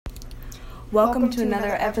Welcome to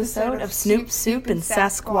another episode of Snoop, Soup, and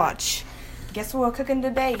Sasquatch. Guess what we're cooking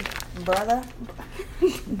today, brother?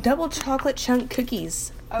 Double chocolate chunk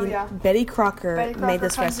cookies. Oh, yeah. Betty Crocker made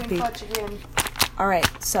this recipe.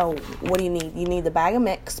 Alright, so what do you need? You need the bag of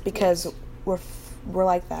mix because we're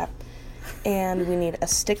like that. And we need a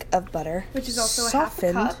stick of butter. Which is also half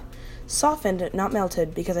a cup. Softened, not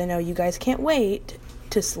melted, because I know you guys can't wait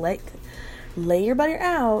to lay your butter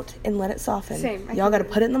out and let it soften. Same. Y'all got to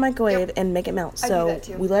put it in the microwave and make it melt. So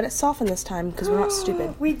we let it soften this time because we're not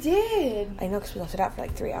stupid. We did. I know because we left it out for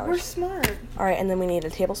like 3 hours. We're smart. All right, and then we need a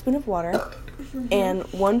tablespoon of water and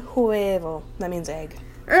one huevo. That means egg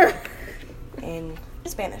in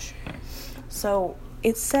Spanish. So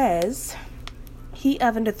it says heat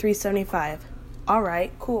oven to 375. All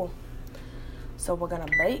right, cool. So we're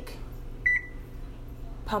gonna bake.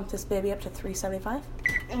 Pump this baby up to 375.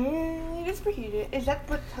 And it's preheated. Is that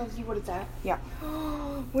what tells you what it's at? Yeah.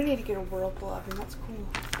 We need to get a Whirlpool oven. That's cool.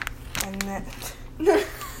 And then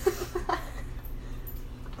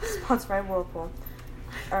sponsored by Whirlpool.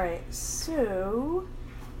 Alright, so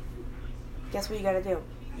guess what you gotta do?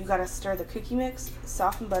 You gotta stir the cookie mix,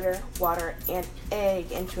 softened butter, water, and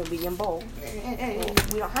egg into a medium bowl.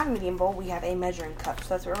 We don't have a medium bowl, we have a measuring cup, so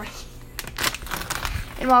that's what we're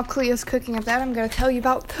And while Cleo's cooking up that, I'm going to tell you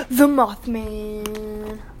about the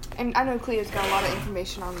Mothman. And I know Cleo's got a lot of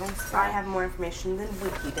information on this. So I have more information than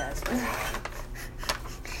Wiki does.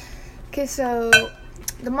 Okay, so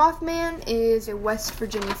the Mothman is a West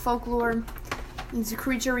Virginia folklore. He's a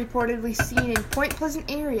creature reportedly seen in Point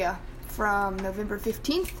Pleasant area from November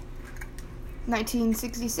 15th,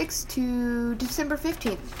 1966 to December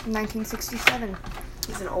 15th, 1967.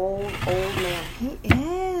 He's an old man. He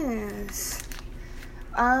is.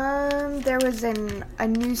 There was a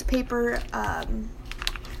newspaper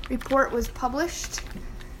report was published,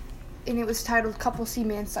 and it was titled "Couple See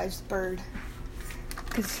Man-Sized Bird,"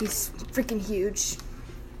 because he's freaking huge.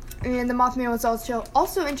 And the Mothman was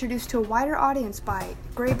also introduced to a wider audience by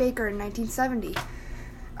Gray Baker in 1970.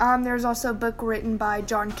 There was also a book written by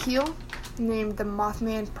John Keel named The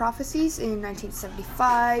Mothman Prophecies in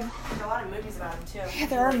 1975. There's a lot of movies about him, too. Yeah,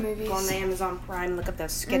 there are movies. Go on the Amazon Prime, look up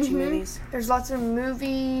those sketchy movies. There's lots of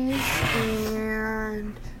movies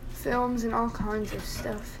and films and all kinds of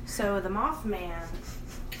stuff. So, the Mothman,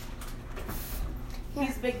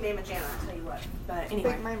 he's a big mamma jamma, I'll tell you what. But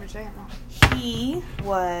anyway, Big mamma jamma. He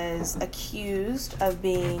was accused of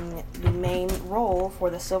being the main role for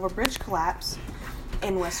the Silver Bridge collapse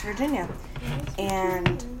in West Virginia.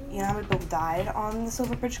 And you know how many people died on the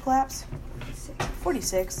Silver Bridge collapse?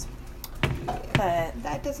 46. But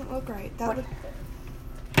that doesn't look right.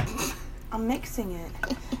 I'm mixing it.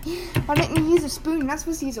 Why didn't you use a spoon? You're not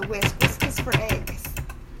supposed to use a whisk. Whisk is for eggs.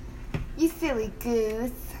 You silly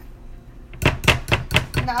goose.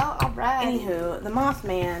 No, alright. Anywho, the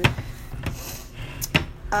Mothman,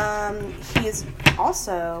 he is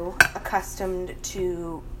also accustomed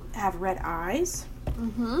to have red eyes.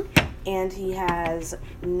 And he has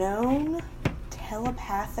known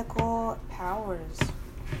telepathical powers.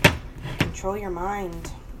 Control your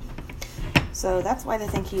mind. So that's why they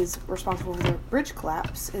think he's responsible for the bridge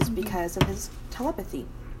collapse, is because of his telepathy.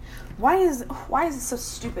 Why is it so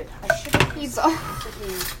stupid?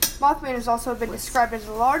 Mothman has also been described as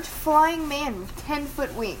a large flying man with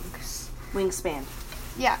 10-foot wings. Wingspan.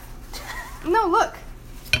 Yeah. No, look.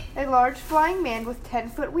 A large flying man with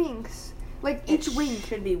 10-foot wings. Like, each wing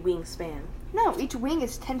should be wingspan. No, each wing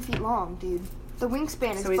is 10 feet long, dude. The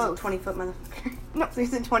wingspan is both. So he's a 20-foot motherfucker? No. So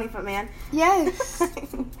he's a 20-foot man? Yes.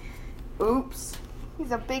 Oops. He's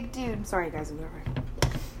a big dude. Sorry, guys, I'm over.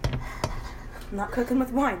 I'm not cooking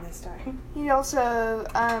with wine this time. He also,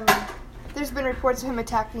 there's been reports of him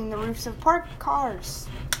attacking the roofs of parked cars.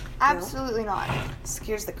 Absolutely not.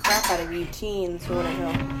 Scares the crap out of you teens or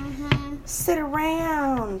whatever. Sit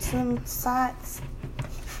around. Some sights.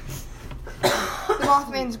 The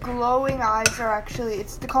Mothman's glowing eyes are actually,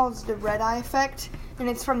 it's called the red eye effect, and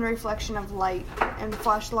it's from the reflection of light and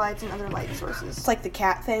flashlights and other light sources. It's like the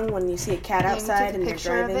cat thing when you see a cat outside and you're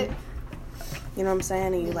driving. You know what I'm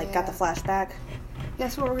saying? And you got the flashback.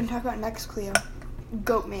 Guess what we're going to talk about next, Cleo?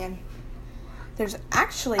 Goatman. There's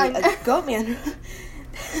actually a Goatman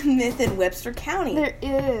myth in Webster County. There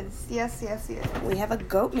is. Yes. We have a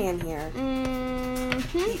Goatman here.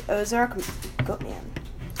 The Ozark Goatman.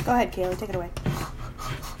 Go ahead, Kaylee. Take it away.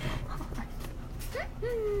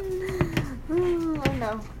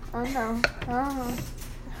 Oh no.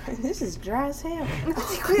 This is dry as hell.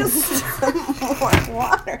 Some more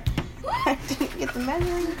water. I didn't get the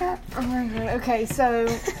measuring cup. Oh my god. Okay, so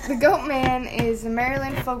the Goatman is the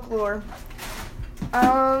Maryland folklore.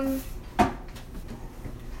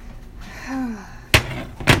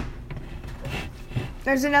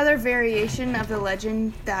 There's another variation of the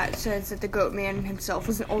legend that says that the goat man himself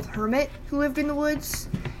was an old hermit who lived in the woods,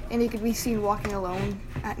 and he could be seen walking alone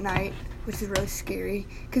at night, which is really scary.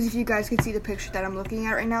 Because if you guys could see the picture that I'm looking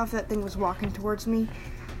at right now, if that thing was walking towards me.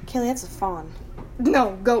 Kaylee, that's a fawn.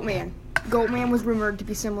 No, goat man. Goat man was rumored to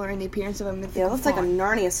be similar in the appearance of a mythical Yeah, it looks like a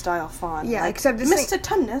Narnia-style fawn. Yeah, like except this Mr.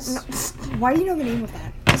 Tumnus. No, why do you know the name of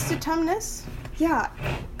that? Mr. Tumnus? Yeah.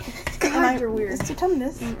 God, you're weird. Mr.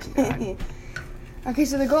 Tumnus. Okay,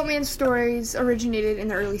 so the Goatman stories originated in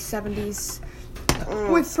the early 70s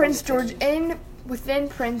with Prince George within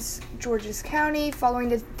Prince George's County following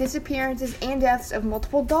the disappearances and deaths of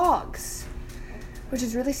multiple dogs, which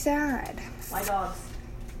is really sad. Why dogs?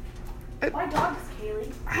 Why dogs,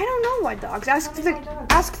 Kaylee? I don't know why dogs. Ask the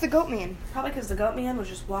Goatman. Probably because the goat man was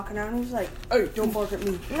just walking around and was like, "Hey, don't bark at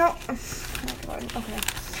me." No. Okay.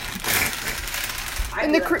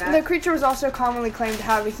 And the creature was also commonly claimed to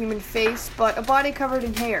have a human face, but a body covered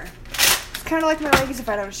in hair. It's kind of like my legs if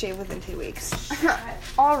I don't shave within 2 weeks.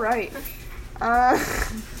 All right.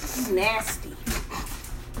 Nasty.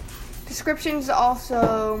 Descriptions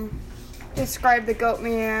also describe the goat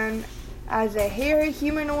man as a hairy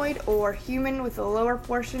humanoid or human with the lower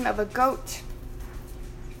portion of a goat.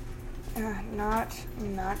 Not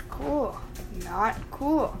cool. Not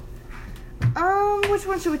cool. Which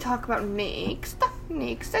one should we talk about next?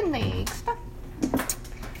 Next. So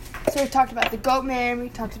we talked about the goat man. We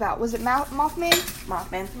talked about, was it Mothman?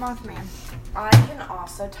 Mothman. I can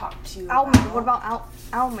also talk to you Owlman. about... What about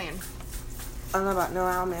Owlman? I don't know about no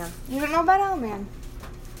Owlman. You don't know about Owlman?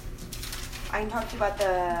 I can talk to you about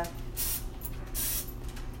the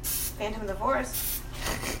Phantom of the Forest.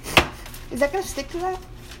 Is that gonna stick to that?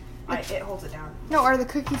 It holds it down. No, are the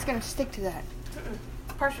cookies gonna stick to that?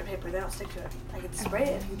 Parchment paper, they don't stick to it. I can spray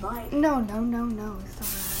it if you'd like. No. It's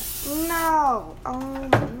alright. No.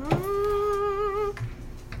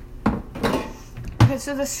 Okay,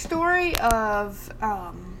 so the story of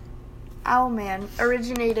Owlman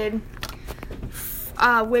originated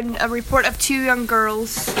when a report of 2 young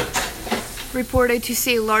girls reported to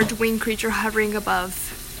see a large winged creature hovering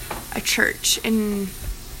above a church in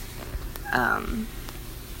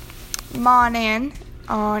Monan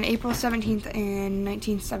on April 17th in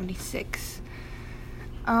 1976.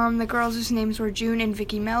 The girls' names were June and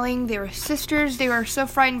Vicky Melling. They were sisters. They were so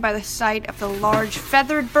frightened by the sight of the large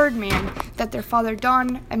feathered birdman that their father,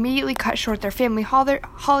 Don, immediately cut short their family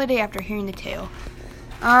holiday after hearing the tale.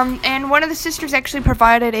 And one of the sisters actually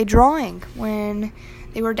provided a drawing when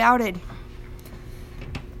they were doubted.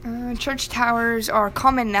 Church towers are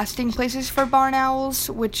common nesting places for barn owls,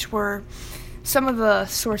 which were some of the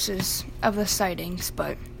sources of the sightings,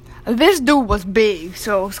 but this dude was big,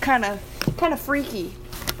 so it's kind of freaky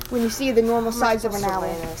when you see the normal size of an owl.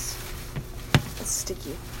 It's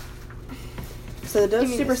sticky. So the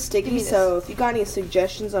dough's super sticky, so if you got any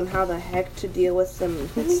suggestions on how the heck to deal with some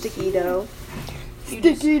sticky dough,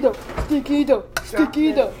 Sticky dough.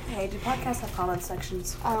 Hey, do podcasts have comment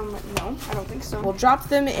sections? No, I don't think so. We'll drop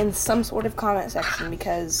them in some sort of comment section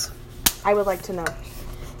because I would like to know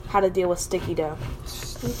how to deal with sticky dough.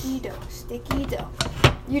 Sticky dough.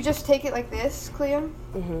 You just take it like this, Cleo.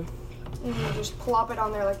 Mm-hmm. And you just plop it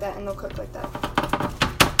on there like that, and they'll cook like that.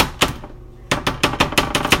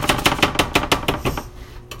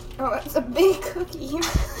 Oh, that's a big cookie.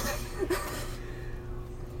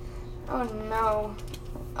 Oh no.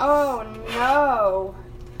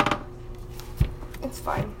 It's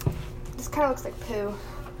fine. This kind of looks like poo.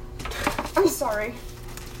 I'm sorry.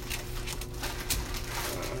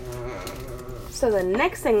 So the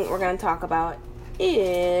next thing we're going to talk about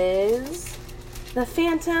is the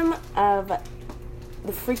Phantom of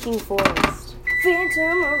the freaking Forest.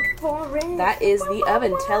 Phantom of the Forest. That is the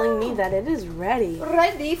oven telling me that it is ready.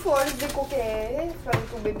 Ready for the cookie. Ready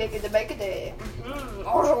to be baked.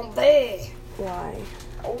 Enchanté. Why?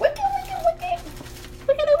 Wickedy.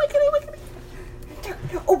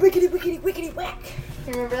 Oh, wickedy, whack.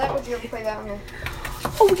 You remember that? Would you ever play that on your...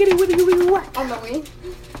 Oh, wickedy, whack. On the Wii?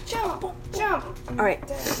 Jump. Alright,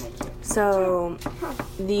 so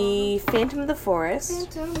the Phantom of the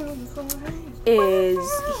Forest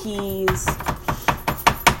he's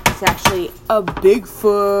actually a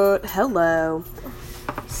Bigfoot. Hello.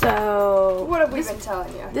 So what have we been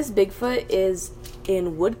telling you? This Bigfoot is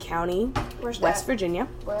in Wood County, Where's West that? Virginia.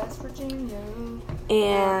 West Virginia.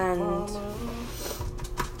 And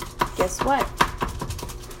guess what?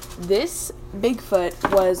 This Bigfoot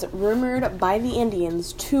was rumored by the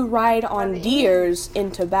Indians to ride on deers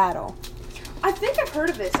into battle. I think I've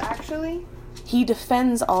heard of this, actually. He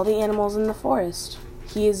defends all the animals in the forest.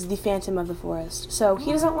 He is the Phantom of the Forest. So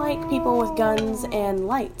he doesn't like people with guns and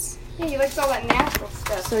lights. Yeah, he likes all that natural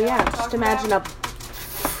stuff. So yeah, just imagine a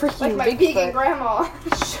freaking like my vegan Bigfoot. grandma.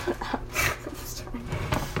 Shut up. Sorry.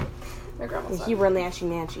 My grandma's He run Nancy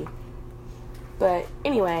Nancy. But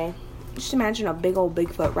anyway, just imagine a big old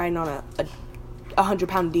Bigfoot riding on a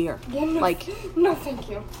 100-pound deer. Yeah, no, Like, no, thank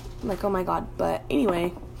you. oh my god. But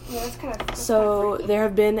anyway, Yeah, that's kind of. so there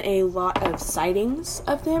have been a lot of sightings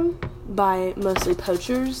of them by mostly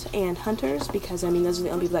poachers and hunters, because I mean those are the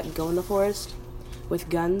only people that can go in the forest with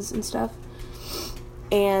guns and stuff.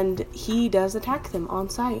 And he does attack them on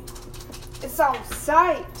sight. It's on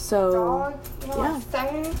sight. So Dog. You know what yeah. I'm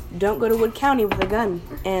saying? Don't go to Wood County with a gun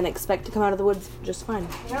and expect to come out of the woods just fine.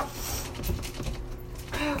 Yep.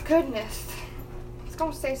 Oh, goodness. I was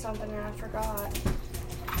going to say something and I forgot.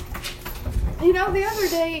 You know, not the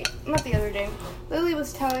other day, Lily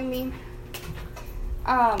was telling me,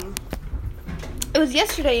 it was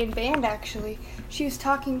yesterday in band, actually. She was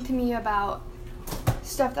talking to me about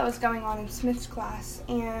stuff that was going on in Smith's class,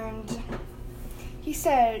 and he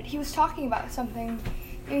was talking about something,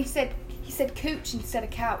 and he said cooch instead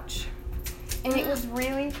of couch. And it was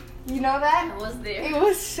really, you know that? I was there. It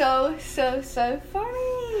was so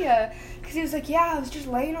funny. Because he was like, yeah, I was just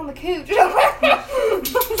laying on the cooch. I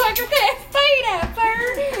was like, okay, say that,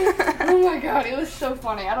 bird. Oh my god, it was so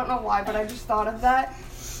funny. I don't know why, but I just thought of that.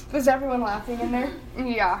 Was everyone laughing in there?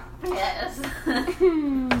 Yeah. Yes.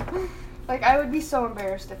 Like, I would be so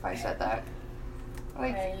embarrassed if I said that.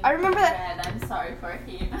 Like, Right, I remember that. I'm sorry for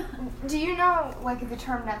him. Do you know, like, the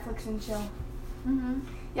term Netflix and chill? Mm-hmm.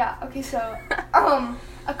 Yeah, okay, so,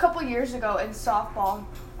 a couple years ago in softball,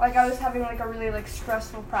 like, I was having, like, a really, like,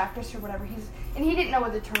 stressful practice or whatever. And he didn't know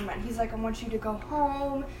what the term meant. He's like, I want you to go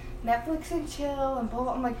home, Netflix and chill, and blah,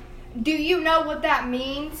 blah. I'm like, do you know what that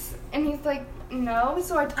means? And he's like, no.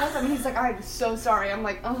 So I told him, and he's like, I'm so sorry. I'm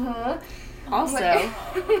like, uh-huh. Also, Like,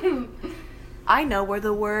 I know where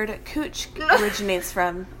the word cooch originates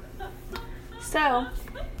from. So,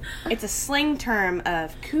 it's a slang term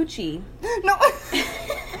of coochie no.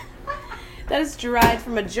 that is derived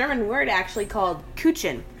from a German word actually called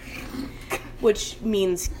kuchen, which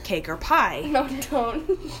means cake or pie. No, don't.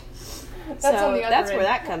 That's So on the other that's end. where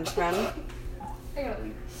that comes from. I gotta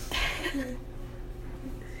leave.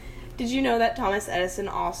 Did you know that Thomas Edison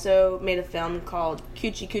also made a film called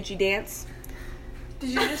Coochie Coochie Dance? Did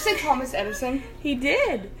you just say Thomas Edison? He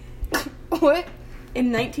did. What?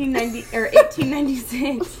 In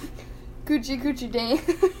 1896. Coochie dance.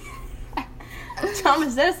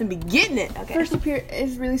 Thomas Edison be getting it. Okay. First appear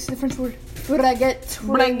is released the French word braguette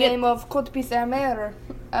for the Braguette. name of Côte Pisse Mère.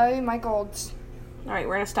 Oh my god. All right,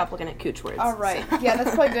 we're gonna stop looking at cooch words. All right. Yeah,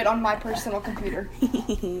 that's probably good on my personal computer.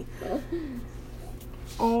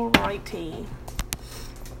 Alrighty.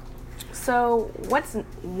 So, what's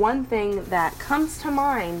one thing that comes to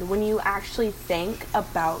mind when you actually think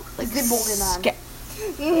about like The boogeyman.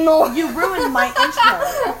 No, you ruined my intro.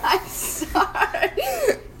 I'm sorry.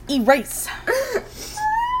 Erase.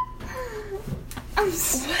 I'm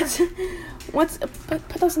sorry. What's put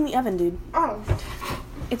those in the oven, dude. Oh.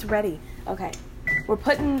 It's ready. Okay. We're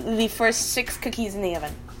putting the first 6 cookies in the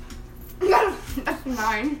oven. That's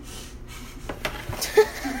 9.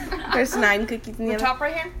 There's 9 cookies in the The oven. top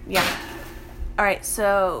right here? Yeah. All right.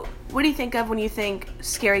 So, what do you think of when you think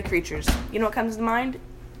scary creatures? You know what comes to mind?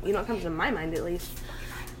 You know what comes to my mind, at least?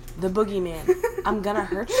 The boogeyman. I'm gonna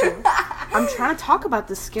hurt you. I'm trying to talk about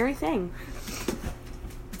this scary thing.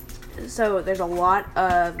 So, there's a lot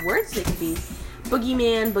of words that could be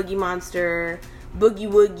boogeyman, boogie monster, boogie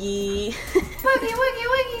woogie. Woogie, woogie,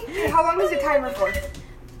 woogie. How long is the timer for?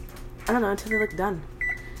 I don't know until they look done.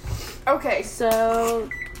 Okay. So,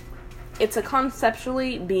 it's a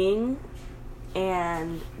conceptually being,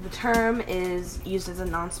 and the term is used as a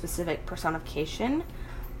non-specific personification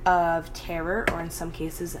of terror, or in some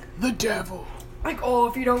cases, the devil. Like, oh,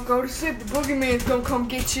 if you don't go to sleep, the boogeyman's gonna come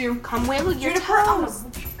get you. Come wiggle your Jennifer, toes.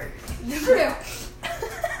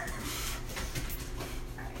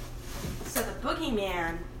 So the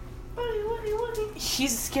boogeyman,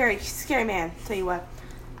 he's a scary man, tell you what.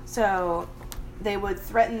 So they would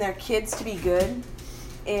threaten their kids to be good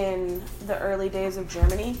in the early days of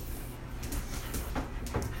Germany.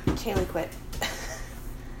 Kaylee quit.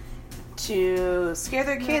 To scare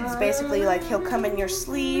their kids, basically, like he'll come in your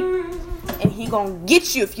sleep and he gonna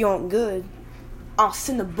get you if you aren't good. I'll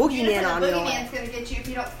send the boogeyman on you. The boogeyman's gonna get you if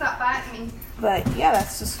you don't stop biting me. But yeah,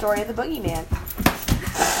 that's the story of the boogeyman.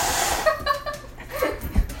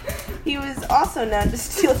 He was also known to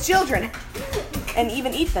steal children and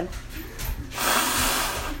even eat them.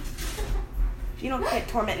 If you don't quit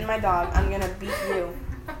tormenting my dog, I'm gonna beat you.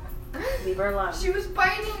 Leave her alone. She was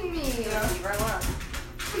biting me. Leave her alone.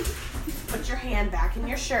 Put your hand back in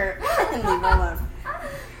your shirt and leave her alone.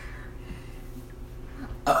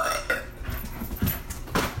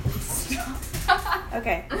 Stop.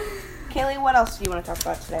 Okay. Kaylee, what else do you want to talk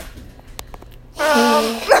about today?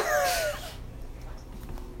 I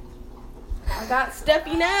got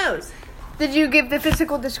stuffy nose. Did you give the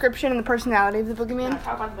physical description and the personality of the boogeyman?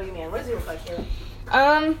 Talk about the boogeyman. What does he look like, Kaylee?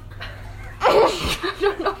 I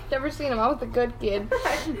don't know. I've never seen him. I was a good kid.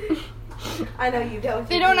 I know you don't.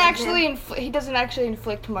 They don't actually. He doesn't actually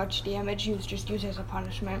inflict much damage. He was just used as a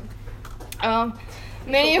punishment.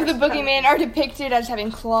 Many of the boogeymen are depicted as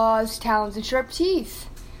having claws, talons, and sharp teeth.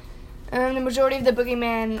 The majority of the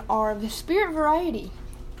boogeymen are of the spirit variety,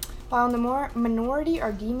 while the minority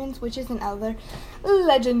are demons, witches, and other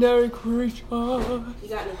legendary creatures. You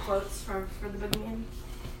got any quotes for the boogeyman?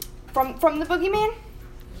 From the boogeyman?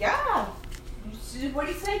 Yeah. What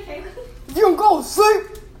do you say, Kaylee? If you don't go to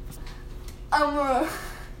sleep, I'm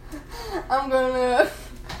gonna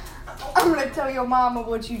tell your mama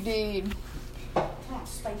what you did. I'm gonna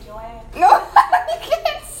spank your ass. No, you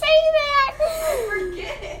can't say that.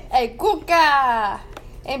 Forget it. Hey, Cuca.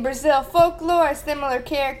 In Brazil folklore, a similar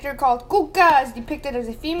character called Cuca is depicted as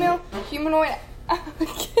a female humanoid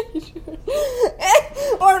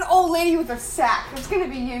or an old lady with a sack. It's gonna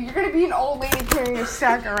be you. You're gonna be an old lady carrying a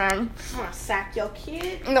sack around. I'm gonna sack your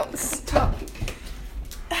kid. No, stop.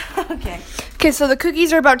 Okay. Okay, so the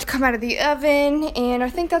cookies are about to come out of the oven, and I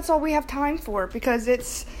think that's all we have time for because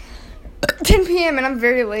it's 10 p.m. and I'm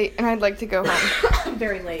very late, and I'd like to go home. I'm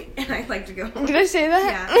very late, and I'd like to go home. Did I say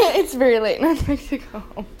that? Yeah. It's very late, and I'd like to go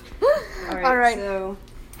home. All right. So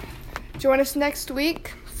Join us next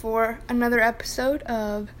week for another episode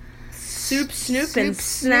of Soup, Snoop, and Snoop,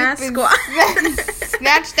 Snatch and Squash.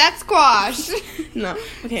 Snatch that squash. No.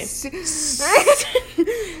 Okay. Snoop,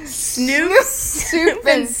 Soup,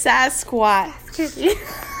 and Sasquatch.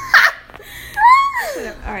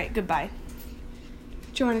 All right. Goodbye.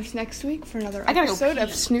 Join us next week for another I gotta go episode pee.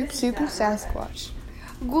 of Snoop, Soup, and Sasquatch.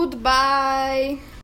 Goodbye.